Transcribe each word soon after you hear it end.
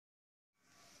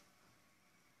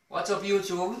What's up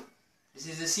YouTube? This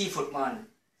is the Seafood Man.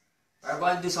 We're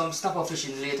going to do some snapper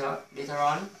fishing later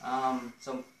on.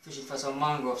 Some fishing for some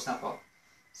mangrove snapper.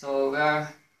 So we're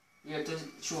here to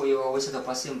show you how we set up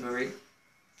a simple rig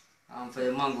for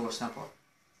the mangrove snapper.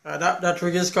 That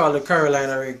rig is called the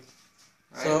Carolina rig.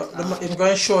 Right? So I'm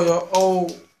going to show you how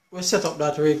we set up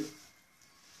that rig.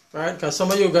 Right? Because some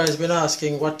of you guys been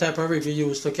asking what type of rig we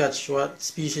use to catch what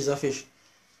species of fish.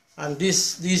 And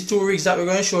these two rigs that we're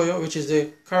going to show you, which is the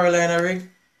Carolina rig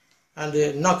and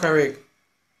the knocker rig,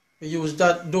 we use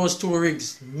those two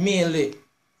rigs mainly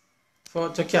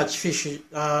to catch fish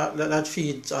that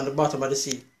feeds on the bottom of the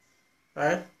sea,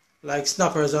 right? Like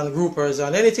snappers and groupers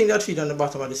and anything that feed on the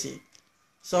bottom of the sea.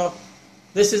 So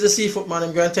this is the Seafood Man.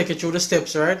 I'm going to take you through the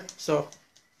steps, right? So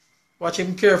watch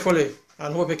him carefully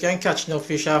and hope you can catch no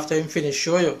fish after him finish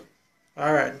show you.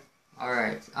 Alright.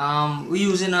 Alright. We're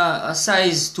using a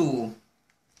size 2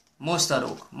 mustard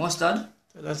hook. Mustard?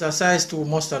 That's a size 2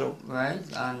 mustard hook. Right,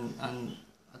 and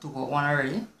I took out one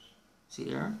already. See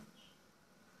there?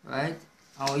 Right?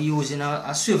 And we're using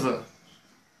a swivel.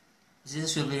 This is a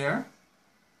swivel here.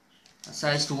 A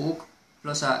size 2 hook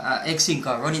plus a egg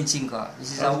sinker, running sinker.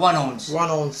 This is a 1 ounce. 1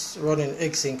 ounce running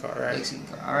egg sinker, right? Egg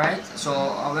sinker, alright? So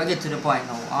we'll get to the point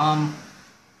now.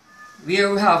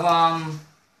 Here we have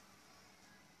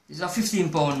this is a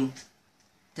 15-pound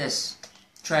test.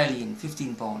 Trilene,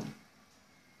 15 pound.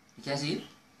 You can see it?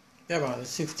 Yeah man,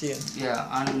 it's 15. Yeah,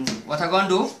 and what I'm going to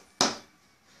do,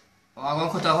 I'm going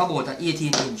to cut off about an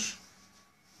 18 inch.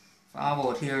 From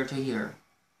about here to here.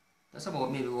 That's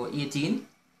about maybe about 18.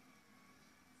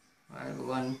 Right, we're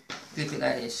going to clip it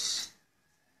like this.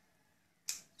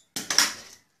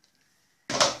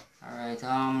 Alright,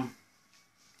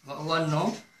 what I want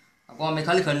now, I'm going to make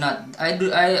a little knot.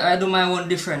 I do my one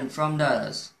different from the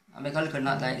others. I make a little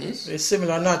knot like this. It's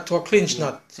similar knot to a clinch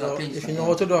knot. So if you know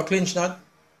how to do a clinch knot,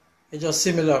 it's just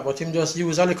similar, but him just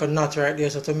use a little knot right there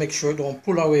so to make sure it don't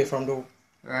pull away from the hook.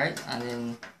 Right, and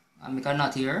then I make a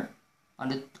knot here on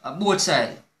the both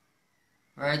side.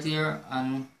 Right here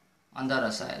and on the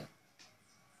other side.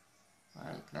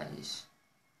 Right, like this.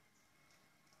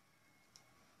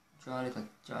 Draw a little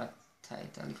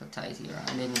tight here,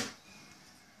 and then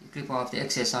you clip off the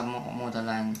excess amount of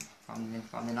line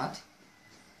from the knot.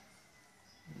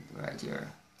 Right here.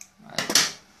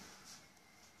 Right.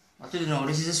 What to do now?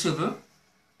 This is a swivel.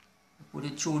 Put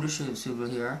it through the swivel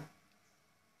here.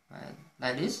 Right,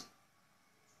 like this.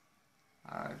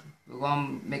 Alright. We're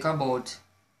going to make about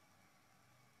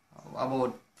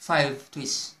 5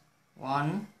 twists.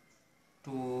 1,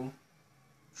 2,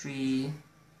 3,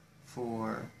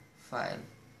 4, 5.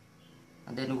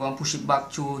 And then we're going to push it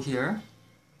back through here.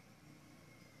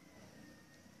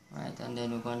 Right, and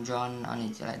then we're going to draw on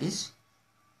it like this.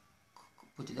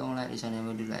 Put it down like this and then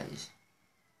we'll do like this.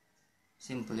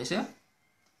 Simple, you see?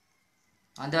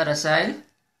 On the other side,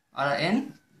 other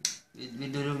end, we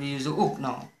use the hook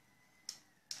now.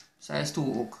 Size 2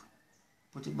 hook.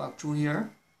 Put it back through here.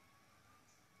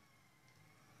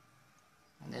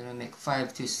 And then we make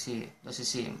 5 twists here. That's the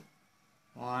same.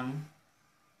 1,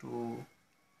 2,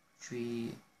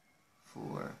 3,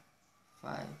 4,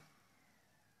 5.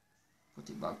 Put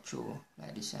it back through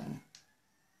like this and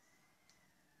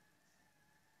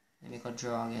then make a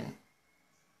draw again.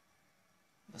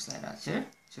 Just like that, see?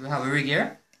 So we have a rig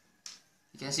here.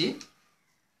 You can see?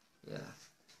 Yeah.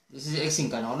 This is the egg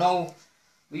sinker now. Now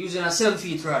we're using a 7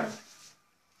 feet rod.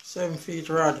 7 feet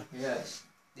rod. Yes.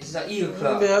 This is an eel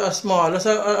claw. Maybe a small, that's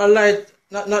a light,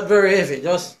 not very heavy,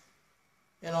 just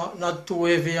not too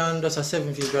heavy, and that's a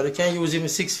 7 feet rod. You can use even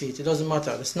 6 feet, it doesn't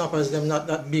matter. The snappers them not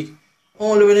that big.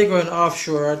 Only when you're going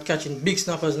offshore and catching big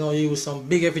snappers now you use some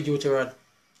big heavy duty rod.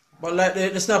 But like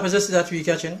the snappers that we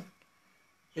catching,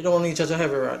 you don't need such a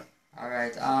heavy rod.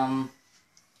 Alright,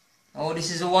 oh,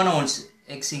 this is a 1 ounce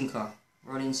egg sinker,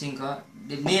 running sinker.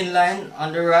 The main line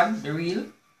on the rod, the reel,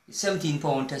 is 17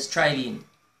 pound test trilene.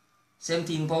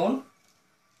 17 pound,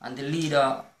 and the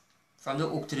leader from the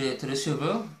hook to the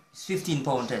swivel is 15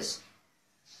 pound test.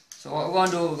 So what we're going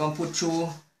to do, we're going to put through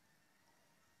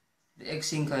the egg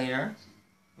sinker here,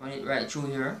 run it right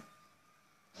through here,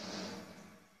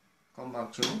 come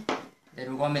back through,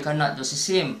 then we're going to make a knot just the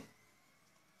same.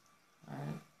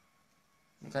 Alright,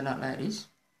 make a knot like this,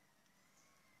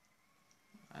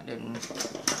 and then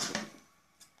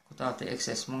cut off the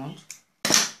excess mount,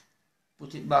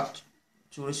 put it back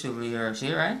through the swivel here,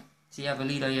 see, right? See, you have a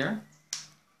leader here,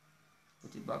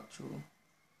 put it back through,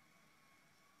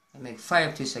 and make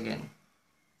 5 twists again.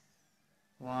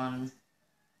 1,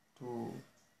 2,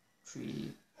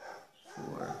 3,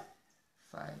 4,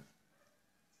 5.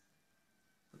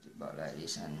 Put it back like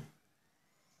this and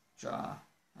draw,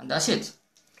 and that's it.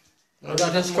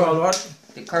 That is called what?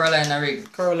 The Carolina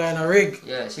rig. Carolina rig.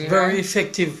 Yeah, see very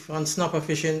effective on snapper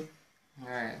fishing.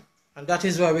 Alright. And that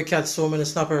is why we catch so many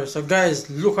snappers. So guys,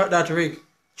 look at that rig.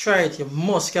 Try it. You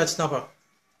must catch snapper.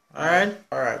 Alright?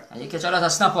 Alright. And you catch a lot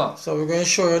of snapper. So we're going to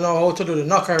show you now how to do the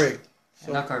knocker rig.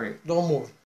 So knocker rig. Don't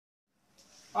move.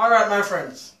 Alright my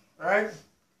friends. Alright?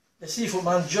 The seafood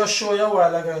man just showed you a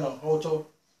while ago now how to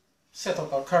set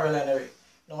up a Carolina rig.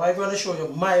 Now I'm going to show you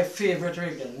my favorite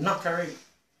rig, the knocker rig.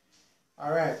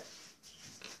 Alright.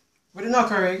 With the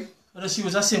knocker rig, I just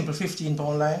use a simple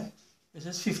 15-pound line. This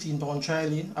is 15-pound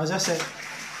trilene. As I said,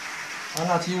 I'm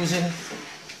not using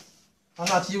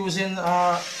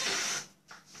a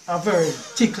very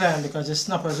thick line because the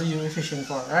snappers are usually fishing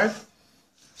for, right?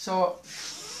 So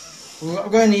what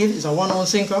we're going to need is a 1-ounce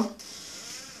sinker.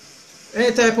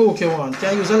 Any type of hook you want. You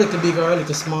can use a little bigger or a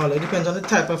little smaller. It depends on the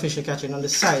type of fish you're catching and the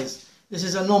size. This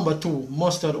is a number 2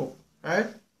 mustard hook, right?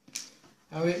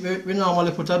 And we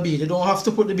normally put a bead. You don't have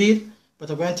to put the bead, but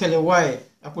I'm going to tell you why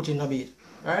I put in a bead,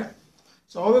 right?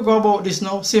 So how we go about this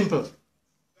now? Simple.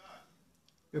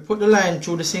 We put the line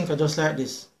through the sinker just like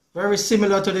this. Very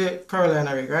similar to the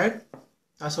Carolina rig, right?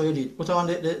 That's how you did. Put on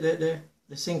the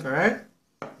sinker, right?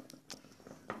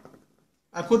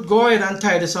 I could go ahead and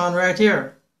tie this on right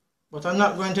here, but I'm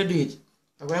not going to do it.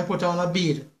 I'm going to put on a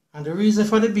bead. And the reason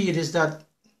for the bead is that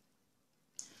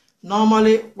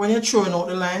normally when you're throwing out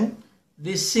the line,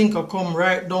 this sinker come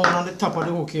right down on the top of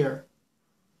the hook here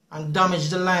and damage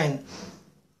the line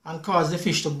and cause the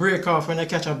fish to break off when they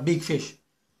catch a big fish.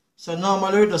 So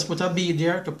normally we just put a bead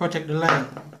there to protect the line,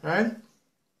 right?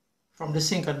 From the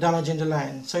sinker damaging the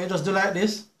line. So you just do like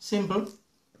this, simple,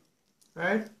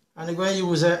 right? And you're going to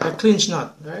use a clinch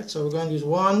knot, right? So we're going to use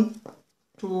 1,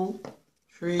 2,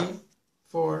 3,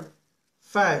 4,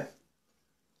 5.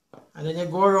 And then you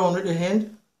go around with the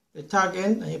end, the tag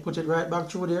end, and you put it right back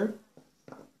through there.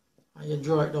 And you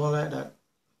draw it down like that.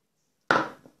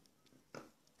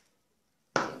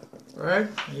 Alright,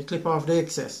 and you clip off the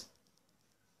excess.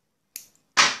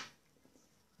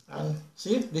 And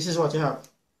see, this is what you have.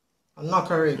 A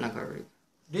knocker rig. Knocker rig.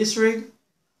 This rig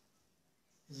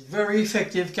is very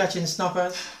effective catching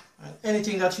snappers and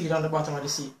anything that feed on the bottom of the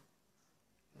sea.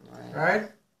 Right?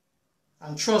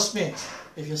 And trust me,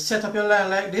 if you set up your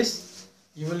line like this,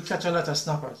 you will catch a lot of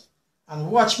snappers. And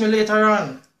watch me later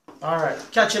on. Alright,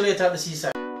 catch you later at the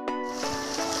seaside.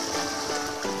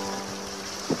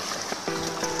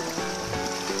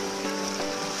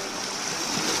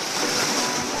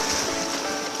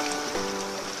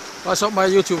 What's up my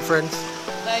YouTube friends?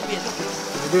 Live bait.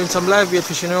 We're doing some live bait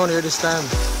fishing around here this time.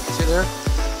 See there?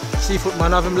 Seafood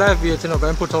man have him live bait, you know,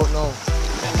 going put out now.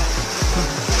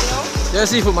 Yeah,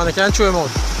 seafood man, I can't throw him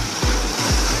out.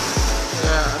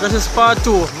 Yeah, this is part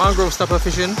 2, mangrove snapper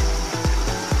fishing.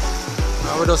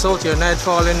 We're just out here, night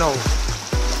falling now.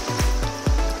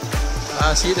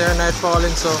 See there, night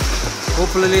falling, so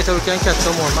hopefully later we can catch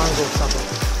some more mangrove snapper.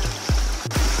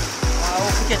 I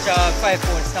hope we catch a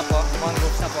 5-pound snapper,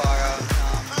 mangrove snapper, or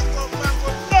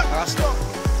a snapper.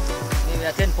 Maybe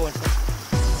a 10-pound snapper.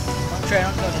 I'm trying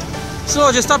not to. So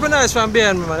just stop your knives from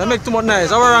behind me, man. They make too much noise.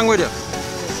 How wrong with you?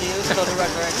 See, you set out the rod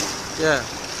already? Yeah.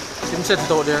 See him set it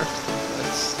out there.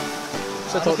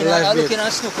 Set out the live I'm bait. looking at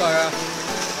a snook or a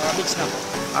big snapper.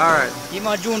 Alright. Give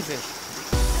me a June fish.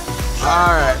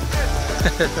 Alright.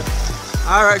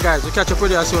 Alright guys, we'll catch up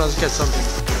with you as soon as we catch something.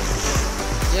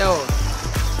 Yo.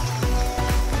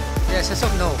 Yeah, say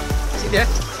something now. See there?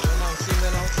 See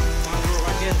there now. Mangrove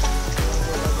again.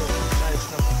 Nice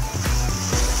snapper.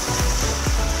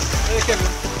 Hey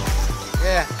Kevin.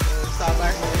 Yeah. Start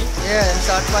back maybe. Yeah, then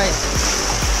start flying.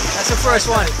 That's the first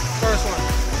one. First one.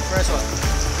 First one.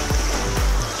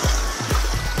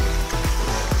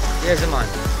 Here's the man.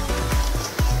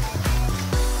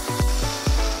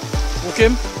 Hook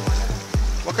him.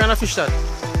 What kind of fish that?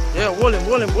 Yeah, hold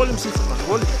him, seafood man,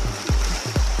 hold him.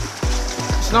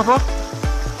 Snapper?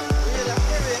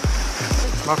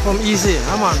 But come easy,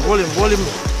 come on, hold him.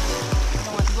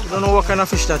 You don't know what kind of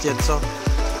fish that yet, so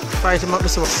fight him up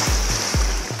this way.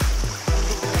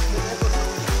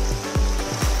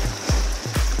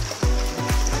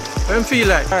 How him feel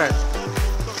like? Alright.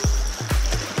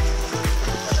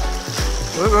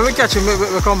 When we catch him,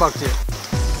 we'll come back to you.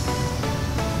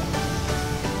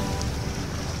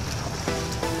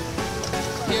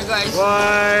 Here guys.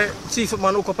 Why seafood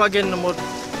man hook up again but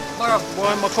Barrow. boy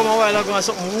I come a while ago and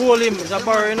something hold him, it's a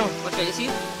barrow you know. Okay, you see?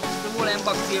 The whole line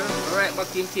back here, right back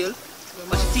to him tail.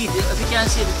 But the teeth, if you can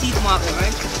see the teeth mark there,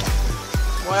 right?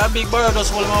 Why a big barrow just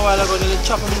hold him a while ago and they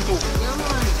chop him in two. Yeah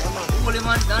man. Hold him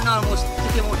and then almost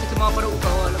take him out for the hook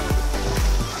a while ago.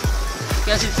 You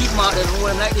can see the teeth mark there, hold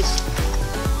him like this.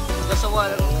 Just a while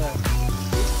ago. Yeah.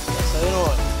 You know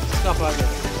what? Snapper again.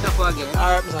 Snapper again.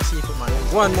 Alright, Mr. Seafood man.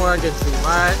 One more against him,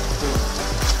 alright?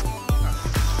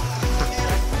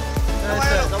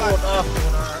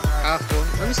 Half one.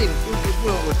 Let me see him.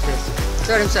 Pull out with this.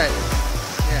 Turn him side.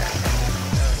 Yeah.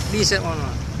 Decent one,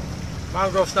 man.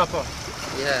 Mangrove snapper.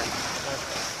 Yeah.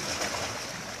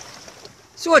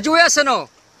 Soji, where you say now?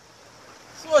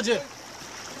 Soji.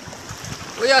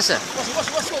 Where you say?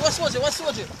 What's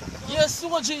Soji? Yes,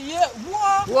 Soji, yeah.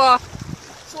 What? What?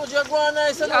 Soji, you go on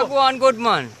nice and You go on good,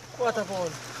 man. Quarter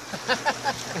pound.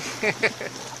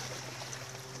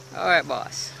 Alright,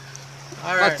 boss.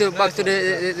 Alright. Back to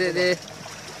the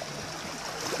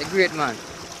great man.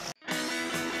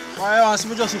 Why you ask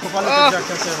me just hook up a little jack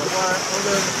and say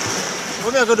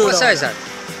what am I going to do? What size that?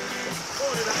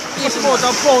 It's about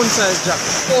a pound size jack.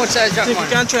 Pound size jack, See if man.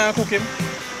 you can try and cook him.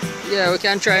 Yeah, we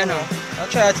can try now. I'll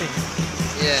try it.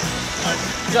 Yeah.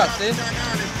 Jack, see?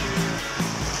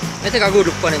 I take a good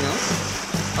look on him now.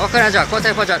 What kind of jack? What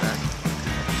type of jack that?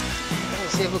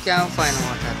 See if we can find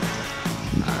one that.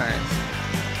 Alright.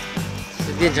 It's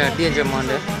a danger man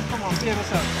there. Come on, play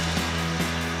yourself.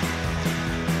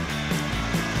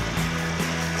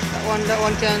 That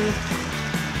one can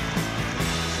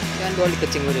do a little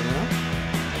thing with him, you know?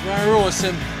 I'm going to roast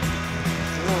him.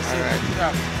 Alright.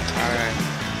 Yeah. Alright.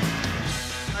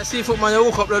 I see foot man, you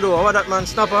hook up the door. What that man,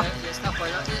 snapper? Yeah, snapper.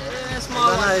 Yeah, small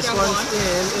The one. nice one.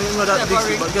 Yeah, not that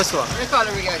big, but guess what? What do you call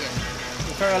the rig again?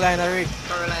 The Carolina rig.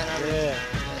 Carolina rig. Yeah.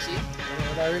 See?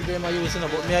 That rig they are using,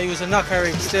 but me I use a knocker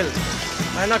rig still.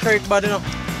 My knocker rig bad enough.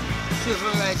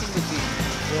 Silver right in between.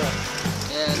 Yeah.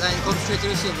 Yeah, line comes straight to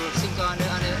the silver. Sink on the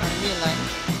main line.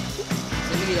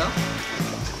 The leader.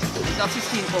 It's a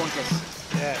 15-pound test.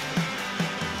 Yeah.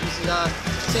 This is a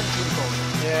 17-pound.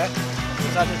 Yeah.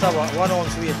 That is a 1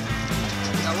 ounce weight.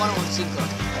 It's a 1 ounce sinker.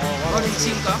 Oh, 1 inch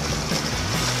sinker.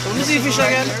 So you see fish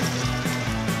again?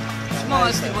 Small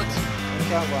Nice, still, but You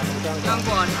can go on, you can go can on.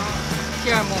 go on.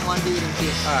 Care more man do it in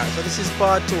case. Alright, so this is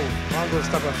part 2. Mangrove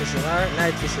snapper fishing, alright?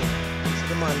 Night fishing. This is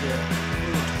the man there.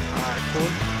 Alright, cool.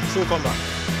 So come back.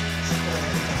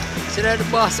 See that the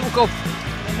boss hook up.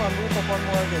 Come on, hook up one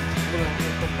more again.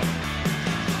 Come back.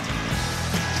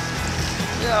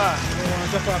 Yeah. I don't want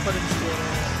to jump off of them store.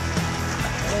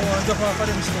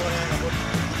 But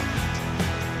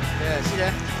Yeah, see that?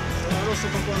 I also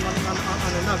hook up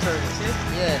on the knocker rig, see?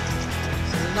 Yeah.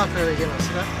 So the knocker rig, you know,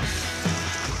 see that?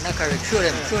 Not correct. Show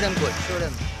them good. Show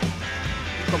them.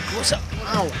 Come closer.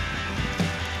 Ow!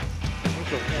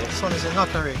 Okay, yeah, this one is a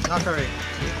knocker rig.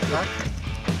 Right?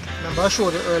 Remember I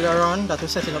showed you earlier on that we're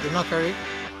setting up the knocker rig.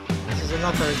 This is the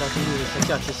knocker rig that we use to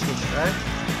catch this fish, right?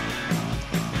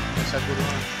 That's a good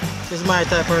one. This is my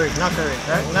type of rig, knocker rig,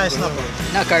 right? Nice knocker.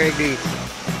 Not correct, dude.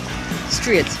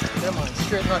 Straight. Yeah man,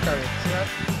 straight knocker rig, see that?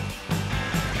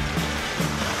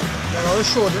 Remember we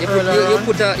showed you earlier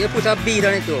on. You put a bead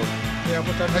on it though. Yeah,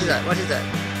 put a What is bead. that? What is that?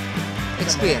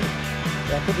 Explain.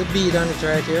 Yeah, put the bead on it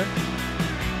right here.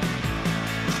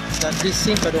 That this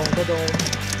sinker don't go down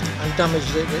and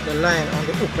damage the line on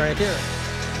the hook right here.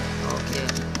 Okay.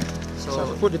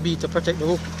 So put the bead to protect the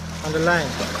hook on the line.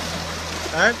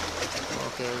 Alright?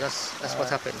 Okay, that's what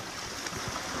happened.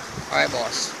 Alright,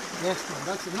 boss. Yes man,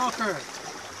 that's the knocker.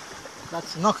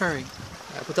 That's knocker rig.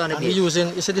 Yeah, put on the And we're bait.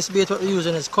 using, you see this bait what we're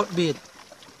using is cut bait.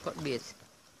 Cut bait.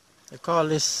 They call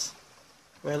this,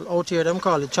 well out here them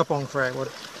call it chapong fry, but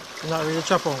it's not really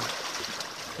chapong.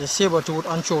 It's saber-tooth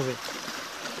anchovy.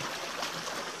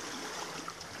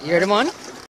 You hear the man?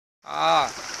 Ah,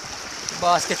 the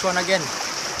boss catch one again.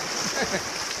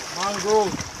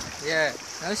 Mangrove. Yeah.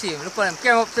 Now see him. Look at him.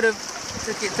 Came up to the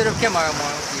camera,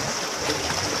 man.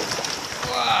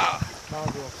 Wow.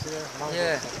 Mangrove, see there? Mangrove.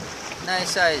 Yeah.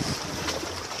 Nice size.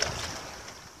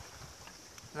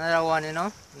 Another one, you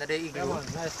know? Another Yeah, igloo. man,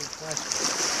 nice.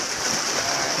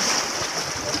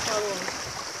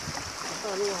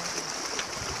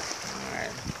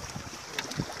 Alright.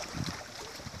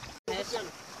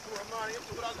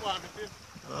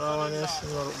 Another one is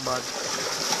not look bad.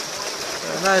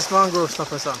 Yeah, nice mangrove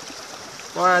stuff, sir.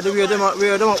 Why the way them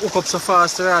hook up so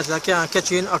fast, right? They can't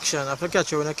catch you in action. I have to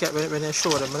catch you when you show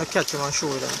them. When I catch them and show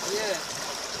them. Yeah.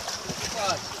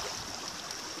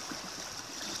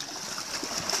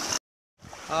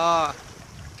 Ah.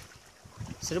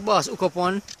 So the boss hook up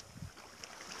one.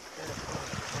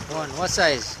 One. What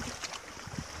size?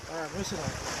 Alright, listen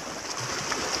now.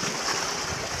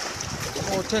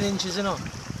 About 10 inches, you know.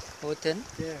 Oh, 10.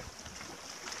 Yeah.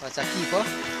 What's a keeper?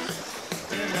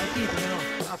 Yeah, I keep it, you know.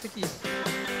 I have to keep it.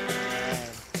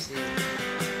 See.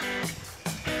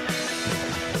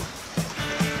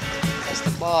 That's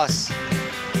the boss.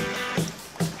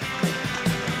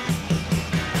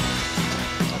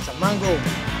 That's a mangrove.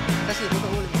 kasih foto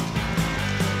boleh.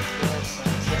 Yes,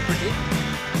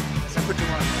 it's a pretty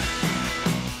one.